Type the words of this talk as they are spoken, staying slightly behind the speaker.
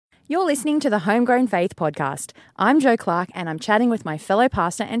You're listening to the Homegrown Faith podcast. I'm Jo Clark, and I'm chatting with my fellow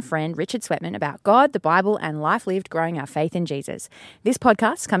pastor and friend Richard Sweatman about God, the Bible, and life lived growing our faith in Jesus. This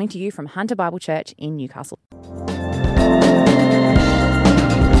podcast is coming to you from Hunter Bible Church in Newcastle.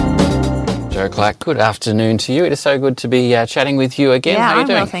 Jo Clark, good afternoon to you. It is so good to be chatting with you again. Yeah, How are you I'm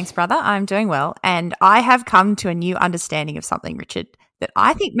doing? well, thanks, brother. I'm doing well, and I have come to a new understanding of something, Richard, that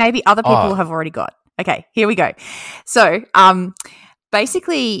I think maybe other people have already got. Okay, here we go. So,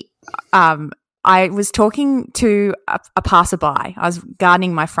 basically, I was talking to a passerby. I was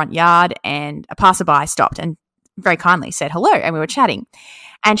gardening my front yard, and a passerby stopped and very kindly said hello, and we were chatting.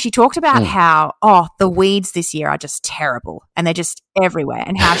 And she talked about how, the weeds this year are just terrible, and they're just everywhere,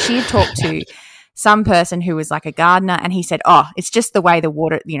 and how she had talked to some person who was like a gardener, and he said, it's just the way the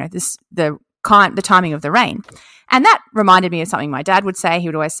water, the timing of the rain. And that reminded me of something my dad would say. He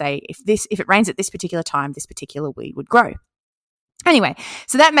would always say, if it rains at this particular time, this particular weed would grow. Anyway,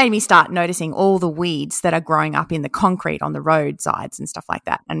 so that made me start noticing all the weeds that are growing up in the concrete on the roadsides and stuff like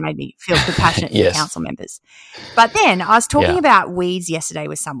that, and made me feel compassionate Yes. for council members. But then I was talking about weeds yesterday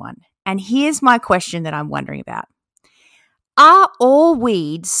with someone, and here's my question that I'm wondering about. Are all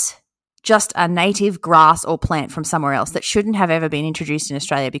weeds just a native grass or plant from somewhere else that shouldn't have ever been introduced in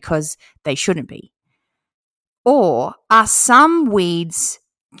Australia because they shouldn't be? Or are some weeds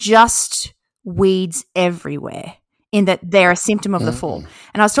just weeds everywhere, in that they're a symptom of the fall?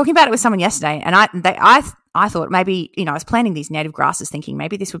 And I was talking about it with someone yesterday, and I thought maybe, I was planting these native grasses thinking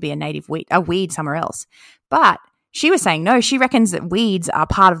maybe this would be a weed somewhere else. But she was saying no, she reckons that weeds are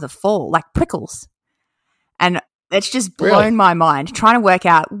part of the fall, like prickles. And it's just blown my mind, trying to work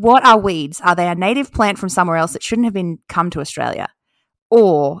out, what are weeds? Are they a native plant from somewhere else that shouldn't have come to Australia?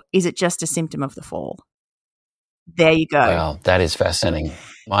 Or is it just a symptom of the fall? There you go. Well, that is fascinating.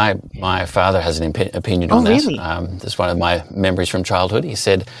 My father has an opinion on that. Really? That's one of my memories from childhood. He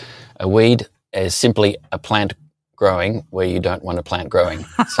said a weed is simply a plant growing where you don't want a plant growing.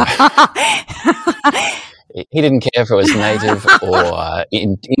 So he didn't care if it was native or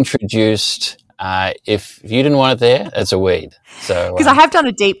introduced. If you didn't want it there, it's a weed. So because I have done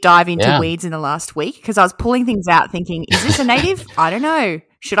a deep dive into weeds in the last week, because I was pulling things out thinking, is this a native? I don't know.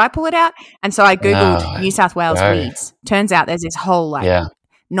 Should I pull it out? And so I Googled New South Wales weeds. Turns out there's this whole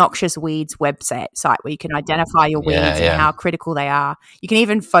noxious weeds website where you can identify your weeds and how critical they are. You can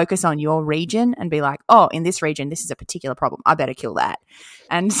even focus on your region and be like, in this region, this is a particular problem. I better kill that.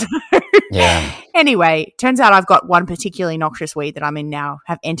 And so anyway, turns out I've got one particularly noxious weed that I'm in now,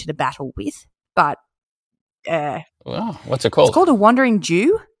 have entered a battle with. But what's it called? It's called a wandering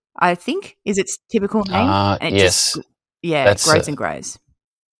dew, I think, is its typical name. And it it grows and grows.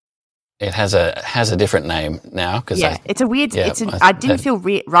 It has a different name now, because it's a weird. I didn't feel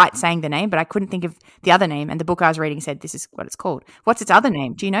right saying the name, but I couldn't think of the other name. And the book I was reading said this is what it's called. What's its other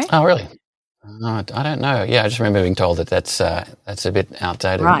name? Do you know? Oh, really? I don't know. Yeah, I just remember being told that that's a bit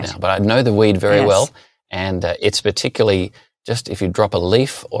outdated now. But I know the weed very well, and it's particularly just if you drop a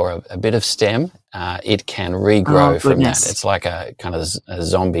leaf or a bit of stem, it can regrow from that. It's like a kind of a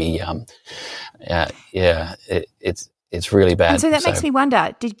zombie. It's really bad. And so that makes me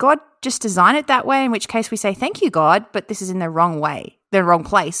wonder, did God just design it that way, in which case we say, thank you, God, but this is in the wrong way, the wrong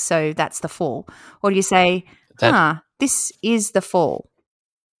place, so that's the fall? Or do you say, this is the fall?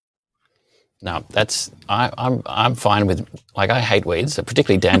 No, I'm fine with, I hate weeds,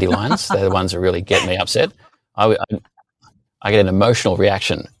 particularly dandelions. They're the ones that really get me upset. I get an emotional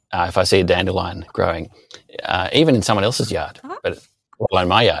reaction if I see a dandelion growing, even in someone else's yard, but in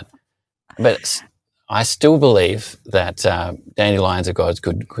my yard. But I still believe that dandelions are God's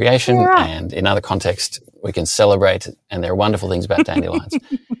good creation, and in other contexts we can celebrate, and there are wonderful things about dandelions.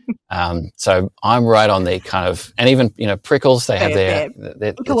 So I'm right on the kind of, and even prickles, they have their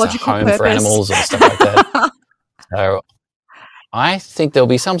it's a home for animals and stuff like that. So I think there'll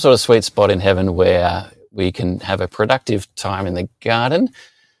be some sort of sweet spot in heaven where we can have a productive time in the garden,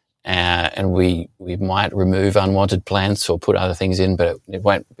 and we might remove unwanted plants or put other things in, but it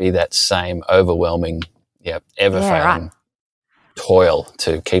won't be that same overwhelming, ever-failing toil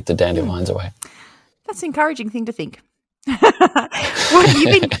to keep the dandelions away. That's an encouraging thing to think. What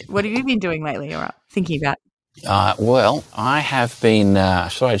have you been doing lately or thinking about? Well, I have been, I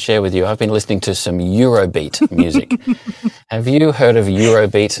thought I'd share with you, I've been listening to some Eurobeat music. Have you heard of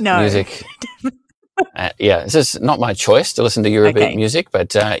Eurobeat music? This is not my choice to listen to Eurobeat music, but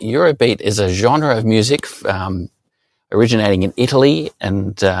Eurobeat is a genre of music originating in Italy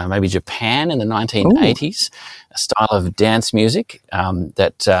and maybe Japan in the 1980s, a style of dance music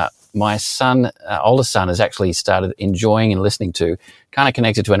that my oldest son has actually started enjoying and listening to, kind of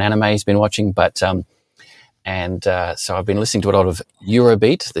connected to an anime he's been watching, but And so I've been listening to a lot of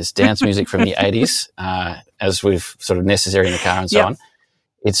Eurobeat, this dance music from the 80s, as we've sort of necessary in the car and so on.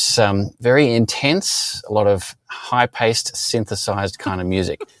 It's very intense, a lot of high-paced, synthesized kind of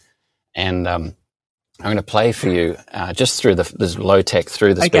music. And I'm going to play for you just through this low-tech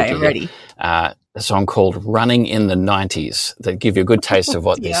through the speaker. Okay, I'm ready. A song called Running in the 90s that give you a good taste of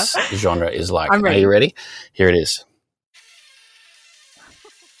what this genre is like. I'm ready. Are you ready? Here it is.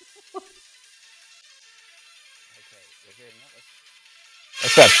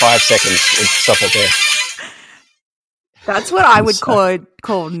 That's about 5 seconds. We'll stop it there. That's what I would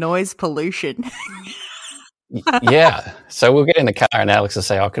call noise pollution. Yeah. So we'll get in the car and Alex will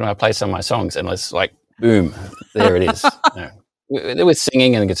say, "Oh, can I play some of my songs?" And it's like, boom, there it is. With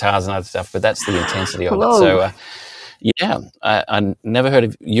singing and guitars and other stuff, but that's the intensity of it. So, I never heard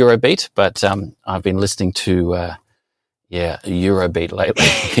of Eurobeat, but I've been listening to Eurobeat lately.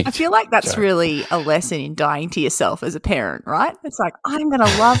 I feel like that's really a lesson in dying to yourself as a parent, right? It's like, I'm going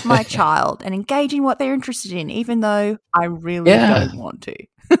to love my child and engage in what they're interested in, even though I really don't want to.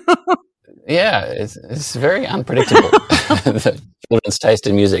 Yeah, it's very unpredictable, the children's taste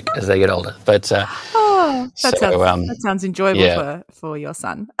in music as they get older. But that sounds enjoyable for your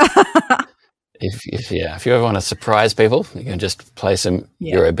son. If you ever want to surprise people, you can just play some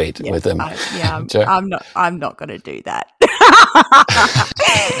Eurobeat with them. I'm not going to do that.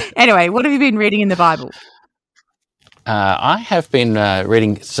 Anyway, what have you been reading in the Bible? I have been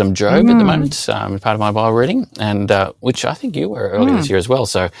reading some Job at the moment, part of my Bible reading, and which I think you were earlier this year as well.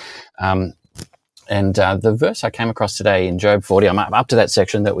 So, the verse I came across today in Job 40, I'm up to that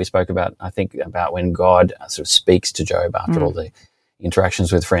section that we spoke about, I think, about when God sort of speaks to Job after all the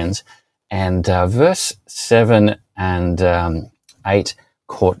interactions with friends. And verse 7 and 8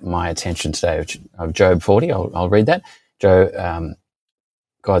 caught my attention today of Job 40. I'll read that.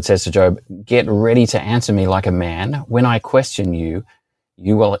 God says to Job, "Get ready to answer me like a man. When I question you,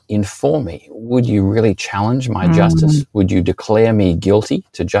 you will inform me. Would you really challenge my justice? Would you declare me guilty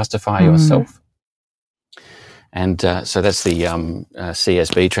to justify yourself?" And so that's the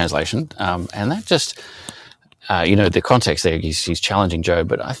CSB translation. And that just... the context there, he's challenging Job,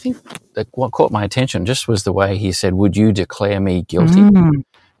 but I think that what caught my attention just was the way he said, "Would you declare me guilty?"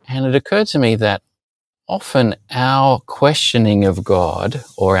 And it occurred to me that often our questioning of God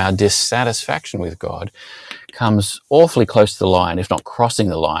or our dissatisfaction with God comes awfully close to the line, if not crossing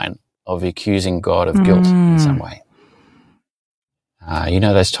the line, of accusing God of guilt in some way.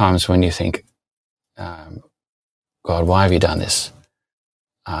 Those times when you think, God, why have you done this?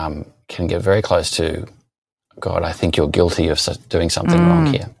 Can get very close to, God, I think you're guilty of doing something wrong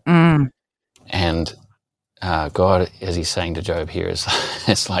here. And God, as he's saying to Job here, is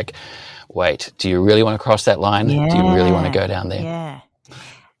it's like, wait, do you really want to cross that line? Do you really want to go down there? Yeah.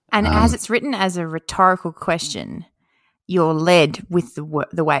 And as it's written as a rhetorical question, you're led with the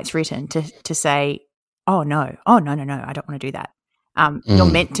way it's written to say, oh, no, I don't want to do that.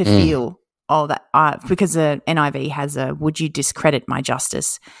 You're meant to feel, because the NIV has would you discredit my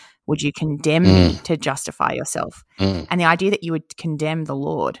justice? Would you condemn me to justify yourself? And the idea that you would condemn the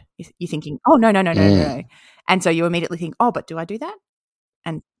Lord, you're thinking, oh, no. And so you immediately think, oh, but do I do that?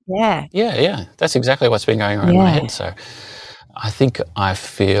 And yeah. That's exactly what's been going on in my head. So I think I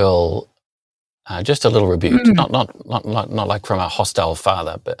feel just a little rebuked, not like from a hostile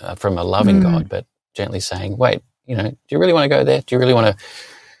father, but from a loving God, but gently saying, wait, do you really want to go there? Do you really want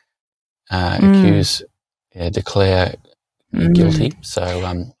to declare guilty?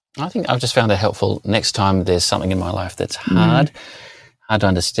 So I think I've just found it helpful next time there's something in my life that's hard to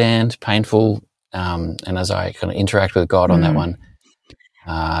understand, painful, and as I kind of interact with God on that one,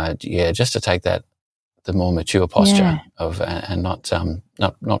 just to take the more mature posture of and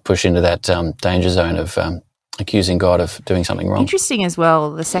not push into that danger zone of accusing God of doing something wrong. Interesting as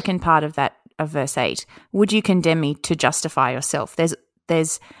well, the second part of that of verse 8, would you condemn me to justify yourself?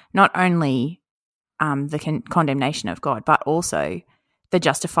 There's not only the condemnation of God, but also the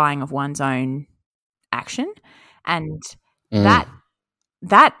justifying of one's own action. And that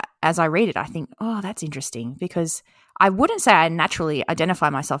as I read it, I think, oh, that's interesting, because I wouldn't say I naturally identify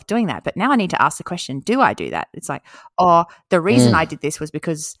myself doing that, but now I need to ask the question, do I do that? It's like, oh, the reason I did this was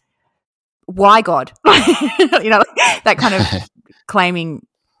because why God? That kind of claiming,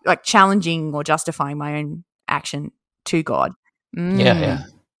 like challenging or justifying my own action to God. Yeah.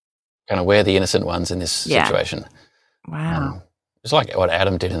 Kind of we're the innocent ones in this situation. Wow. It's like what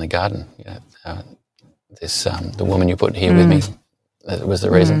Adam did in the garden. The woman you put here with me, that was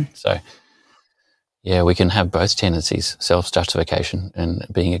the reason. So, we can have both tendencies, self-justification and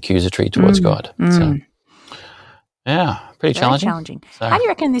being accusatory towards God. So, pretty challenging. So, how do you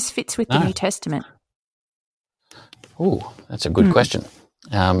reckon this fits with the New Testament? Ooh, that's a good question.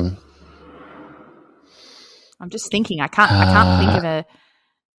 I'm just thinking. I can't think of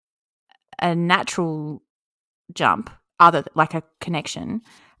a natural jump, like a connection,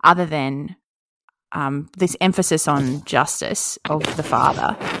 other than this emphasis on justice of the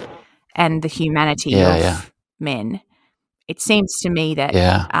Father and the humanity of men. It seems to me that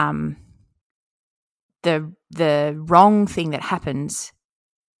the wrong thing that happens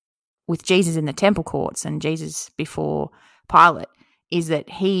with Jesus in the temple courts and Jesus before Pilate is that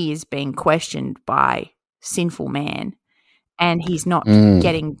he is being questioned by sinful man, and he's not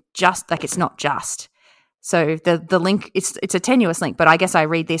getting just, like, it's not just. So the link, it's a tenuous link, but I guess I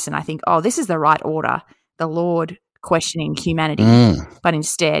read this and I think, oh, this is the right order, the Lord questioning humanity, but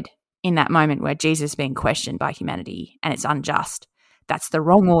instead in that moment where Jesus is being questioned by humanity and it's unjust, that's the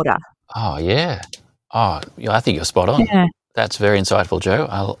wrong order. Oh, yeah. Oh, yeah, I think you're spot on. Yeah. That's very insightful,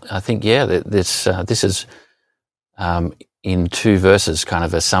 Joe. I think, this is in 2 verses kind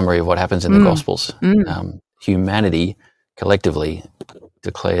of a summary of what happens in the Gospels. Humanity collectively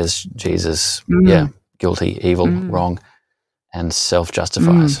declares Jesus, guilty, evil, wrong, and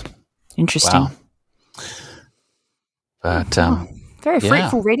self-justifies. Interesting. Wow. But very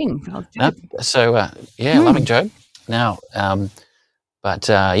fruitful reading. Loving Job. Now, what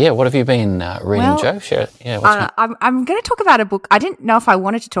have you been reading, Joe? Share it. Yeah, I'm going to talk about a book. I didn't know if I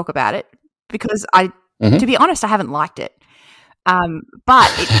wanted to talk about it because to be honest, I haven't liked it. But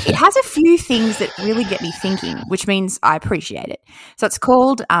it has a few things that really get me thinking, which means I appreciate it. So it's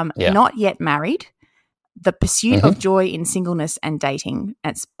called Not Yet Married, The Pursuit of Joy in Singleness and Dating.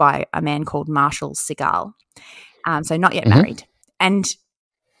 It's by a man called Marshall Segal. So Not Yet Married. And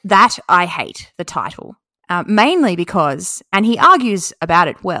that I hate, the title, mainly because, and he argues about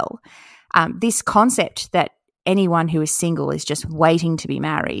it well, this concept that anyone who is single is just waiting to be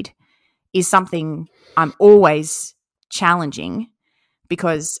married is something I'm always challenging,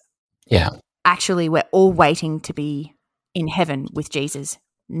 because actually we're all waiting to be in heaven with Jesus,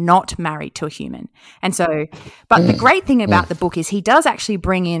 not married to a human. And so, but the great thing about the book is he does actually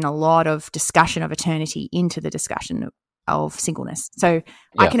bring in a lot of discussion of eternity into the discussion of singleness. So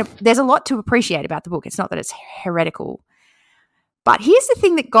there's a lot to appreciate about the book. It's not that it's heretical. But here's the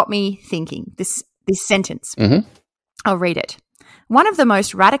thing that got me thinking, this sentence. I'll read it. One of the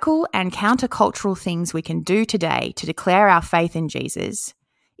most radical and countercultural things we can do today to declare our faith in Jesus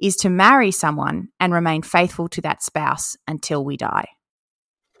is to marry someone and remain faithful to that spouse until we die.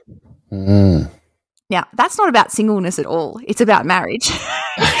 Now, that's not about singleness at all. It's about marriage.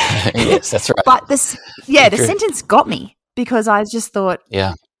 Yes, that's right. But the sentence got me, because I just thought,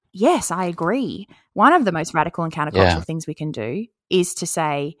 yes, I agree. One of the most radical and countercultural things we can do is to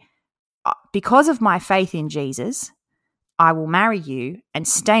say, because of my faith in Jesus, I will marry you and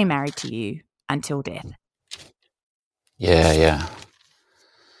stay married to you until death. Yeah.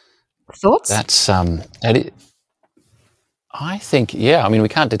 Thoughts? That's I think, I mean, we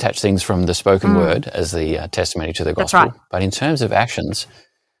can't detach things from the spoken word as the testimony to the gospel. That's right. But in terms of actions,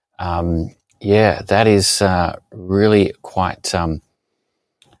 that is really quite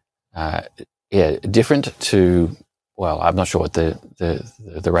different to, well, I'm not sure what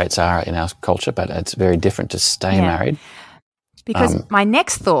the rates are in our culture, but it's very different to stay married. Because my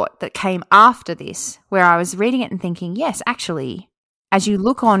next thought that came after this, where I was reading it and thinking, yes, actually, as you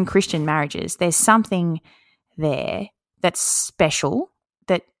look on Christian marriages, there's something there that's special,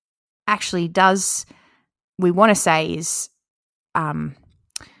 that actually does, we want to say is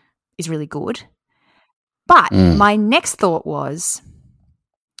really good. But my next thought was,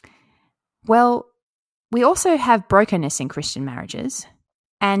 well, we also have brokenness in Christian marriages,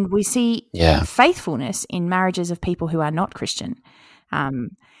 and we see faithfulness in marriages of people who are not Christian.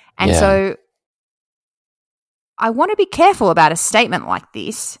 So I want to be careful about a statement like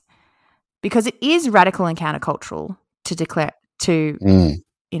this, because it is radical and countercultural to declare, to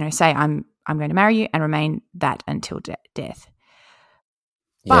say I'm going to marry you and remain that until death.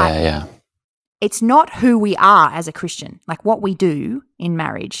 But it's not who we are as a Christian. Like, what we do in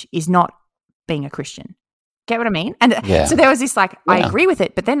marriage is not being a Christian. Get what I mean? And so there was this, like, I agree with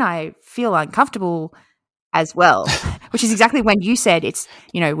it, but then I feel uncomfortable as well, which is exactly when you said it's,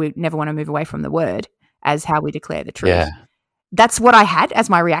 we never want to move away from the word as how we declare the truth. Yeah. That's what I had as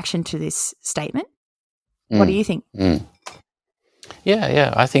my reaction to this statement. What do you think?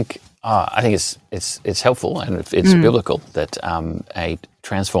 Yeah. I think it's helpful, and it's biblical that a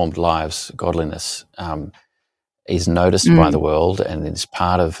transformed lives, godliness, is noticed by the world, and it's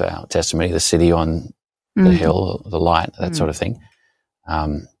part of our testimony, the city on the hill, the light, that sort of thing.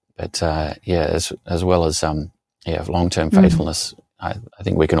 As well as long-term faithfulness, I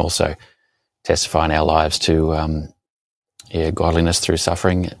think we can also testify in our lives to godliness through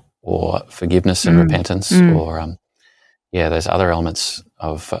suffering, or forgiveness and repentance, or there's other elements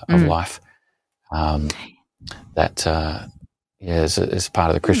of life that is part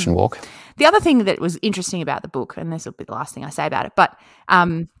of the Christian walk. The other thing that was interesting about the book, and this will be the last thing I say about it, but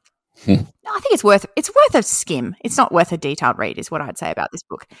I think it's worth a skim. It's not worth a detailed read, is what I'd say about this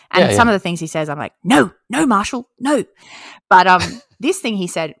book. And some of the things he says, I'm like, no, Marshall, no. But this thing he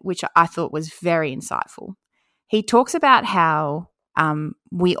said, which I thought was very insightful, he talks about how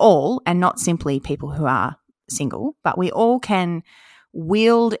we all, and not simply people who are single, but we all can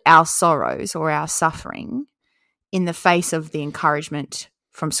wield our sorrows or our suffering in the face of the encouragement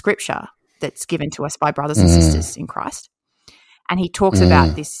from Scripture that's given to us by brothers and sisters in Christ. And he talks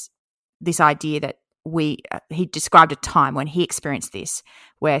about this idea that he described a time when he experienced this,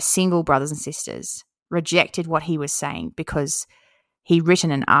 where single brothers and sisters rejected what he was saying because he'd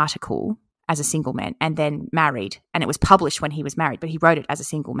written an article as a single man and then married, and it was published when he was married, but he wrote it as a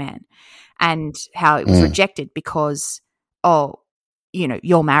single man, and how it was rejected because,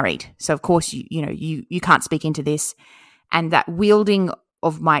 you're married, so of course you can't speak into this. And that wielding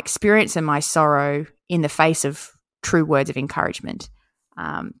of my experience and my sorrow in the face of true words of encouragement,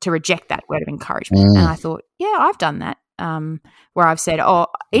 to reject that word of encouragement. And I thought, I've done that, where I've said,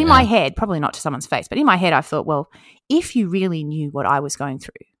 in my head, probably not to someone's face, but in my head I've thought, well, if you really knew what I was going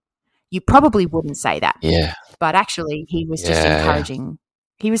through, you probably wouldn't say that. Yeah. But actually he was just encouraging.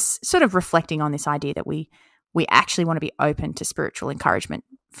 He was sort of reflecting on this idea that we actually want to be open to spiritual encouragement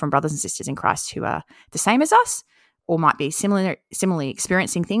from brothers and sisters in Christ who are the same as us, or might be similarly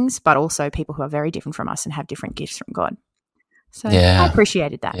experiencing things, but also people who are very different from us and have different gifts from God. So I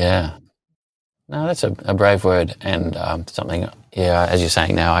appreciated that. Yeah. No, that's a brave word, and something, as you're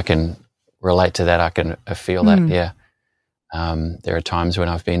saying now, I can relate to that. I can feel that, there are times when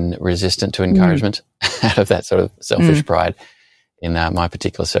I've been resistant to encouragement out of that sort of selfish pride in my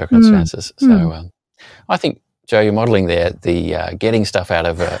particular circumstances. So I think, Joe, you're modelling there the getting stuff out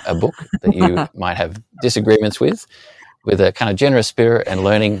of a book that you might have disagreements with a kind of generous spirit and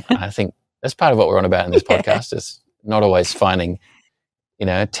learning. I think that's part of what we're on about in this podcast, is not always finding,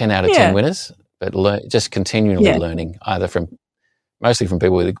 10 out of 10 winners, but just continually learning, either mostly from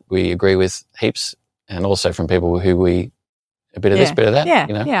people we agree with heaps, and also from people who a bit of this, bit of that.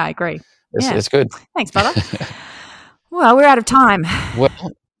 Yeah, I agree. It's good. Thanks, brother. Well, we're out of time.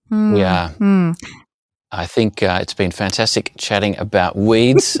 Well, we are. I think it's been fantastic chatting about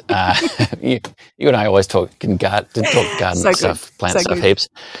weeds. You and I always talk garden stuff, plant stuff heaps.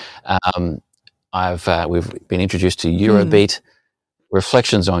 We've been introduced to Eurobeat,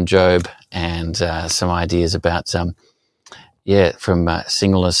 reflections on Job, and some ideas about from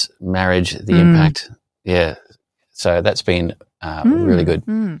singleness, marriage, the impact. Yeah, so that's been really good.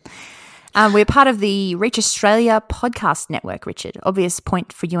 We're part of the Reach Australia podcast network, Richard. Obvious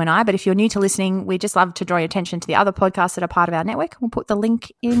point for you and I, but if you're new to listening, we just love to draw your attention to the other podcasts that are part of our network. We'll put the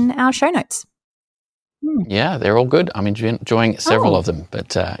link in our show notes. Yeah, they're all good. I'm enjoying several of them,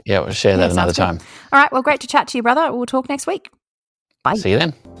 but we'll share that another time. All right, well, great to chat to you, brother. We'll talk next week. Bye. See you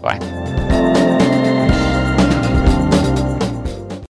then. Bye.